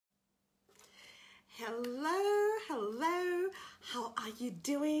Hello, hello. How are you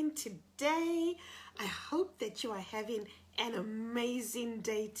doing today? I hope that you are having an amazing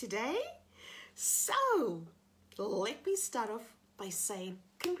day today. So, let me start off by saying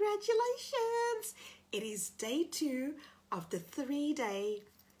congratulations. It is day 2 of the 3-day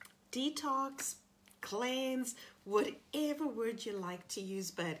detox, cleanse, whatever word you like to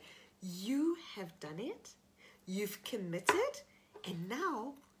use, but you have done it. You've committed, and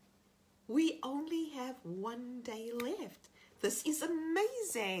now we only have 1 day left. This is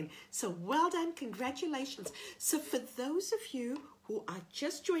amazing. So well done, congratulations. So for those of you who are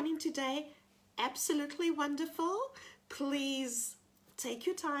just joining today, absolutely wonderful. Please take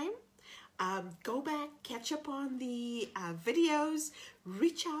your time. Go back, catch up on the videos,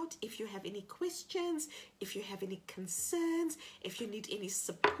 reach out if you have any questions, if you have any concerns, if you need any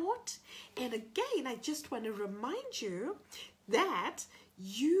support. And again, I just want to remind you that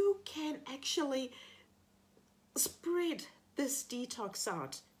you can actually spread this detox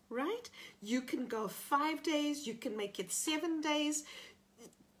out, right? You can go 5 days, you can make it 7 days.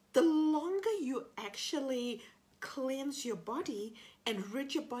 The longer you actually cleanse your body and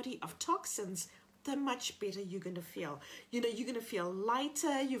rid your body of toxins, the much better you're going to feel. You know, you're going to feel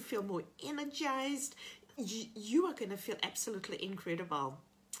lighter, you feel more energized, you are going to feel absolutely incredible.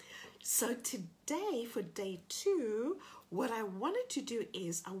 So today, for day 2, what I wanted to do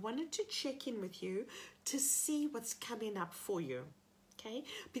is I wanted to check in with you to see what's coming up for you, okay?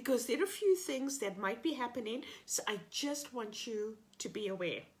 Because there are a few things that might be happening, so I just want you to be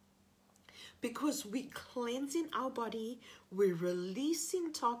aware. Because we're cleansing our body, we're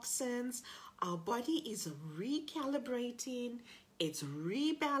releasing toxins, our body is recalibrating, it's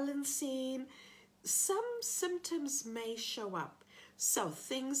rebalancing. Some symptoms may show up. So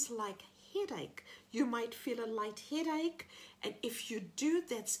things like headache, you might feel a light headache, and if you do,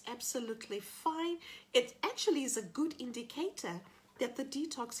 that's absolutely fine. It actually is a good indicator that the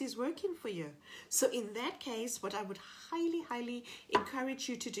detox is working for you. So in that case, what I would highly encourage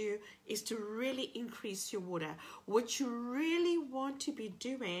you to do is to really increase your water. What you really want to be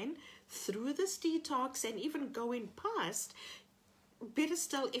doing through this detox and even going past, better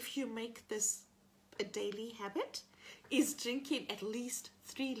still if you make this a daily habit, is drinking at least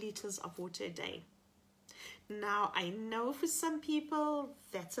 3 liters of water a day. Now, I know for some people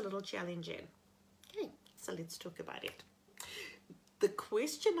that's a little challenging. Okay, so let's talk about it. The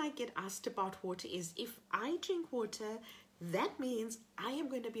question I get asked about water is, if I drink water, that means I am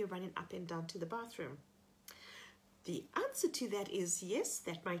going to be running up and down to the bathroom. The answer to that is yes,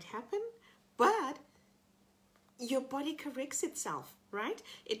 that might happen, but your body corrects itself, right?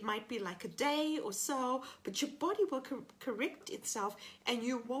 It might be like a day or so, but your body will correct itself and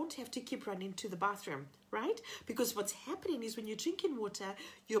you won't have to keep running to the bathroom, right? Because what's happening is when you're drinking water,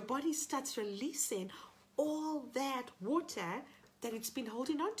 your body starts releasing all that water that it's been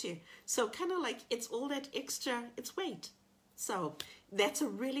holding on to. So kind of like it's all that extra, it's weight. So that's a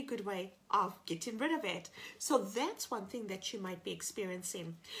really good way of getting rid of it. So that's one thing that you might be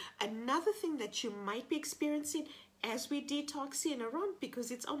experiencing. Another thing that you might be experiencing as we detox in around,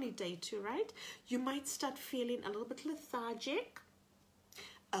 because it's only day 2, right? You might start feeling a little bit lethargic,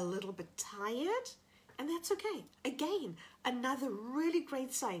 a little bit tired, and that's okay. Again, another really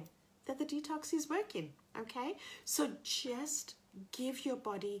great sign that the detox is working, okay? So just give your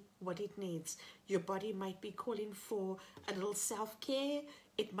body what it needs. Your body might be calling for a little self-care.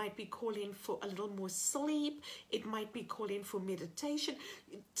 It might be calling for a little more sleep. It might be calling for meditation.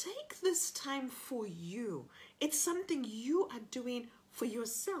 Take this time for you. It's something you are doing for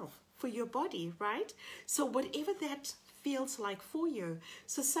yourself, for your body, right? So whatever that feels like for you.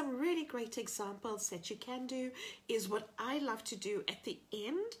 So some really great examples that you can do is what I love to do at the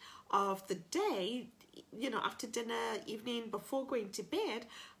end of the day, you know, after dinner, evening, before going to bed.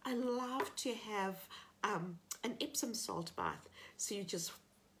 I love to have an Epsom salt bath. So you just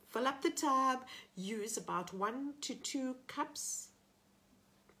fill up the tub, use about 1 to 2 cups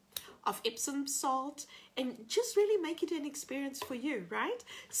of Epsom salt, and just really make it an experience for you, right?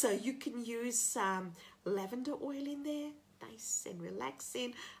 So you can use some lavender oil in there, nice and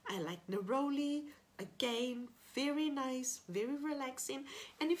relaxing. I like neroli, again, very nice, very relaxing.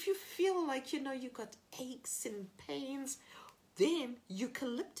 And if you feel like, you know, you got aches and pains, then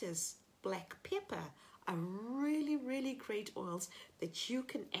eucalyptus, black pepper are really great oils that you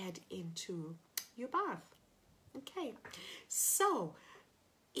can add into your bath. Okay, so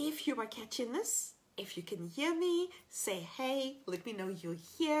if you are catching this, if you can hear me, say hey, let me know you're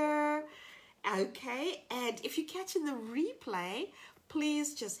here. Okay, and if you're catching the replay,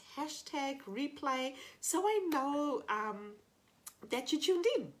 please just hashtag replay so I know that you tuned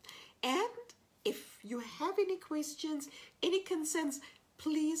in. And if you have any questions, any concerns,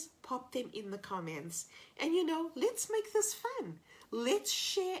 please pop them in the comments. And you know, let's make this fun. Let's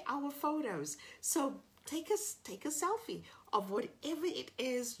share our photos. So take a selfie of whatever it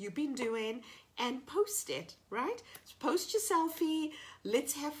is you've been doing and post it, right? So post your selfie.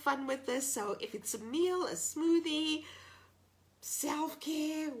 Let's have fun with this. So if it's a meal, a smoothie,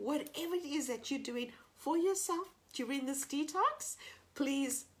 self-care, whatever it is that you're doing for yourself during this detox,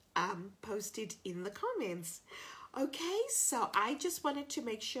 please post it in the comments. Okay, so I just wanted to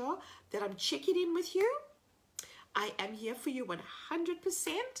make sure that I'm checking in with you. I am here for you 100%.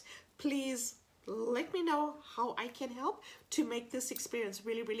 Please let me know how I can help to make this experience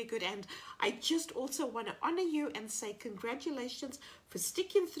really, really good. And I just also want to honor you and say congratulations for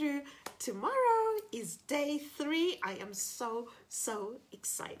sticking through. Tomorrow is day 3. I am so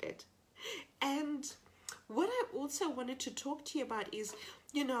excited. And what I also wanted to talk to you about is,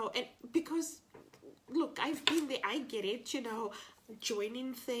 you know, and because look, I've been there, I get it, you know,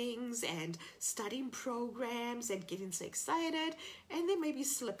 joining things and studying programs and getting so excited and then maybe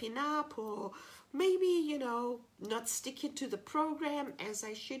slipping up, or maybe, you know, not sticking to the program as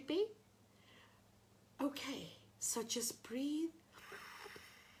I should be. Okay, so just breathe.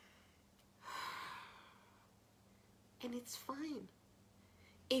 And it's fine.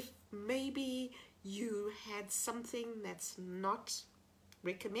 If maybe you had something that's not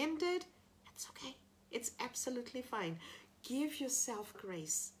recommended, it's okay. It's absolutely fine. Give yourself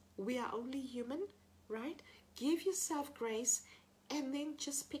grace. We are only human, right? Give yourself grace and then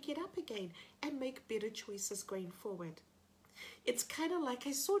just pick it up again and make better choices going forward. It's kind of like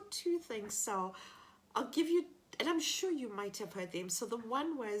I saw 2 things, so I'll give you, and I'm sure you might have heard them. So the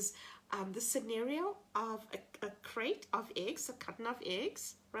one was the scenario of a crate of eggs, a carton of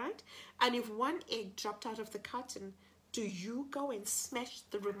eggs, right? And if one egg dropped out of the carton, do you go and smash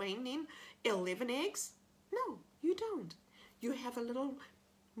the remaining 11 eggs? No, you don't. You have a little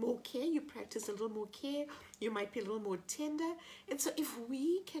more care, you practice a little more care, you might be a little more tender. And so if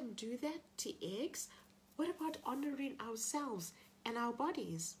we can do that to eggs, what about honoring ourselves and our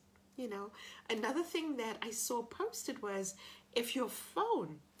bodies? You know, another thing that I saw posted was, if your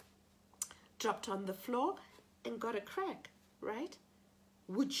phone dropped on the floor and got a crack, right?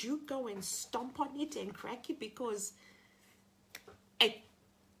 Would you go and stomp on it and crack it because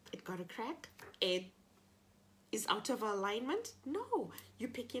it got a crack? It is out of alignment? No, you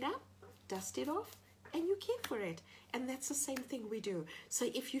pick it up, dust it off, and you care for it. And that's the same thing we do. So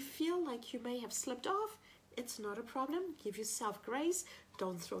if you feel like you may have slipped off, it's not a problem. Give yourself grace.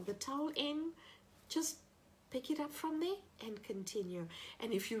 Don't throw the towel in. Just pick it up from there and continue.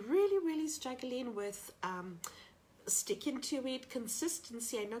 And if you're really struggling with sticking to it,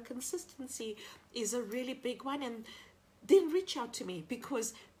 consistency, I know consistency is a really big one, and then reach out to me,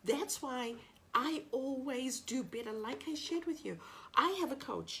 because that's why I always do better. Like I shared with you, I have a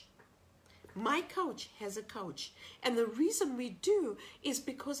coach. My coach has a coach. And the reason we do is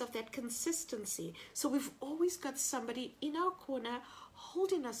because of that consistency. So we've always got somebody in our corner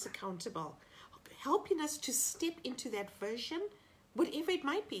holding us accountable, helping us to step into that version, whatever it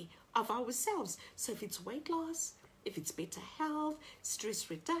might be, of ourselves. So if it's weight loss, if it's better health, stress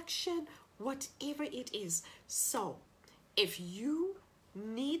reduction, whatever it is. So if you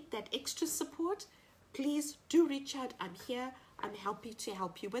need that extra support, please do reach out. I'm here. I'm happy to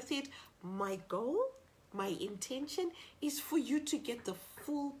help you with it. My goal, my intention is for you to get the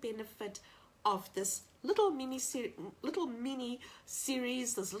full benefit of this little mini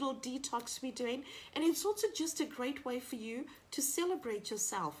series, this little detox we're doing. And it's also just a great way for you to celebrate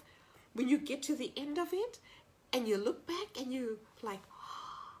yourself. When you get to the end of it and you look back and you like,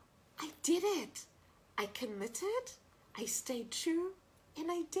 oh, I did it. I committed, I stayed true, and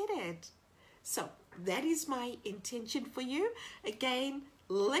I did it. So that is my intention for you. Again,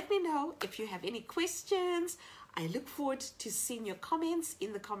 let me know if you have any questions. I look forward to seeing your comments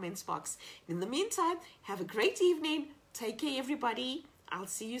in the comments box. In the meantime, have a great evening. Take care, everybody. I'll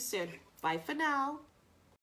see you soon. Bye for now.